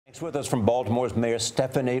Next with us from Baltimore's Mayor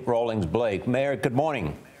Stephanie Rawlings-Blake. Mayor, good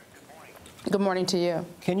morning. Good morning to you.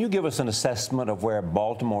 Can you give us an assessment of where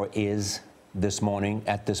Baltimore is this morning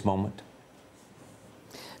at this moment?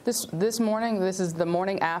 This morning, this is the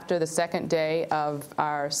morning after the second day of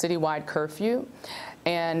our citywide curfew.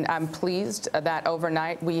 And I'm pleased that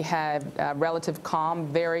overnight we had relative calm,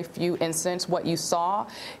 very few incidents. What you saw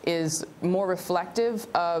is more reflective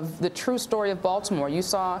of the true story of Baltimore. You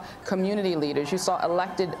saw community leaders, you saw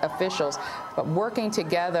elected officials working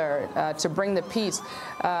together to bring the peace.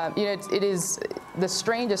 It is the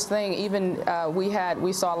strangest thing. Even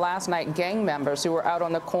we saw last night gang members who were out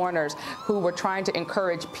on the corners who were trying to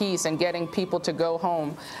encourage peace and getting people to go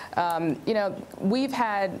home. We've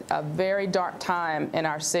had a very dark time in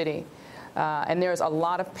our city, and there's a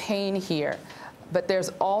lot of pain here, but there's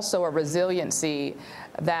also a resiliency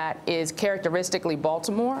that is characteristically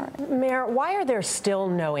Baltimore. Mayor, why are there still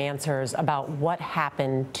no answers about what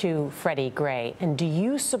happened to Freddie Gray, and do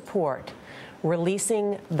you support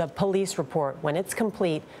releasing the police report when it's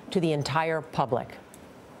complete to the entire public?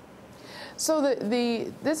 So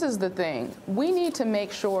this is the thing. We need to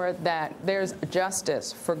make sure that there's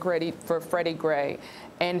justice for Freddie Gray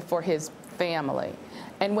and for his family.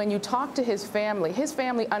 And when you talk to his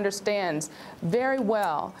family understands very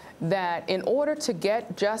well that in order to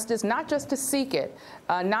get justice, not just to seek it,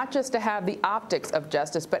 not just to have the optics of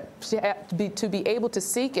justice, but to be able to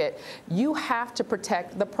seek it, you have to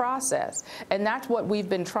protect the process. And that's what we've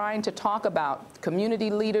been trying to talk about.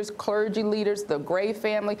 Community leaders, clergy leaders, the Gray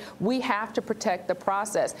family, we have to protect the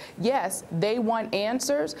process. Yes, they want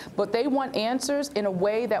answers, but they want answers in a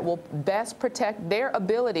way that will best protect their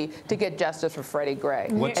ability to get justice for Freddie Gray.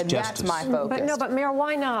 What's and justice? That's my focus. But Mayor,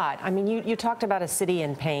 why not? I mean, you talked about a city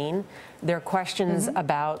in pain. There are questions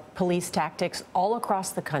about police tactics all across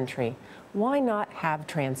the country. Why not have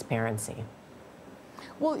transparency?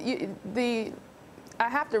 Well, I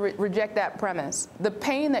have to reject that premise. The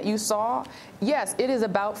pain that you saw, yes, it is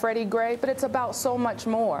about Freddie Gray, but it's about so much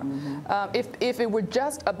more. If it were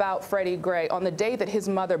just about Freddie Gray, on the day that his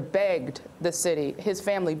mother begged the city, his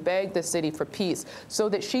family begged the city for peace so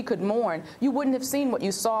that she could mourn, you wouldn't have seen what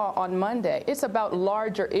you saw on Monday. It's about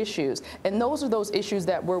larger issues, and those are those issues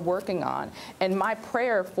that we're working on. And my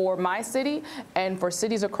prayer for my city and for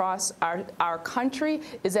cities across our country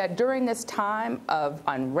is that during this time of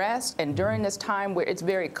unrest and during this time where it's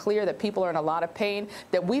very clear that people are in a lot of pain,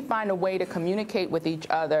 that we find a way to communicate with each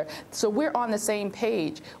other so we're on the same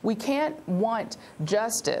page. We can't want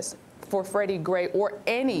justice for Freddie Gray or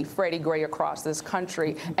any Freddie Gray across this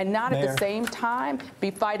country and not at the same time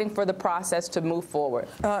be fighting for the process to move forward.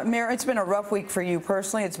 Mayor, it's been a rough week for you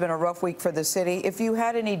personally. It's been a rough week for the city. If you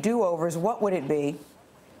had any do-overs, what would it be?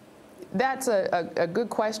 That's a good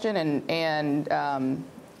question, and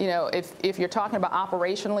you know, if you're talking about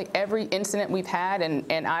operationally, every incident we've had,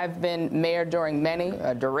 and I've been mayor during many,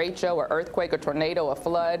 a derecho, or earthquake, a tornado, a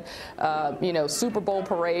flood, you know, Super Bowl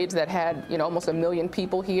parades that had, you know, almost 1 million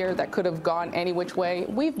people here that could have gone any which way.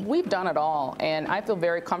 We've done it all, and I feel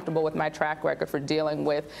very comfortable with my track record for dealing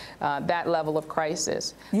with that level of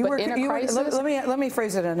crisis. Let me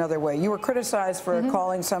phrase it another way. You were criticized for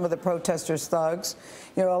calling some of the protesters thugs.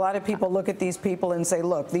 You know, a lot of people look at these people and say,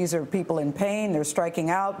 look, these are people in pain. They're striking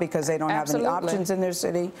out because they don't have any options in their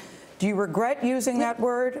city. Do you regret using that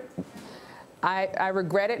word? I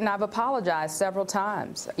regret it, and I've apologized several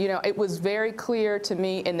times. You know, it was very clear to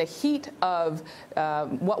me in the heat of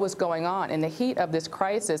what was going on, in the heat of this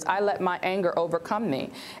crisis, I let my anger overcome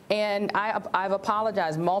me. And I've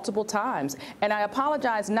apologized multiple times. And I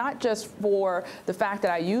apologize not just for the fact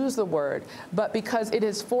that I use the word, but because it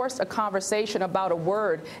has forced a conversation about a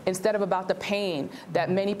word instead of about the pain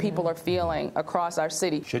that many people are feeling across our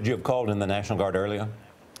city. Should you have called in the National Guard earlier?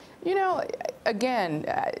 You know, again,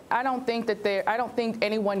 I don't think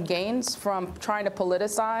anyone gains from trying to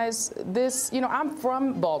politicize this. You know, I'm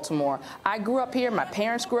from Baltimore. I grew up here. My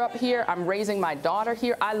parents grew up here. I'm raising my daughter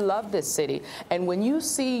here. I love this city. And when you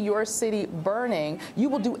see your city burning, you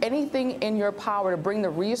will do anything in your power to bring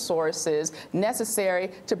the resources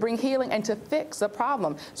necessary to bring healing and to fix the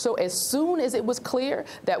problem. So as soon as it was clear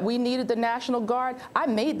that we needed the National Guard, I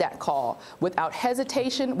made that call without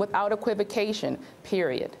hesitation, without equivocation,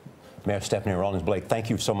 period. Mayor Stephanie Rawlings-Blake, thank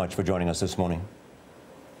you so much for joining us this morning.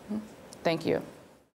 Thank you.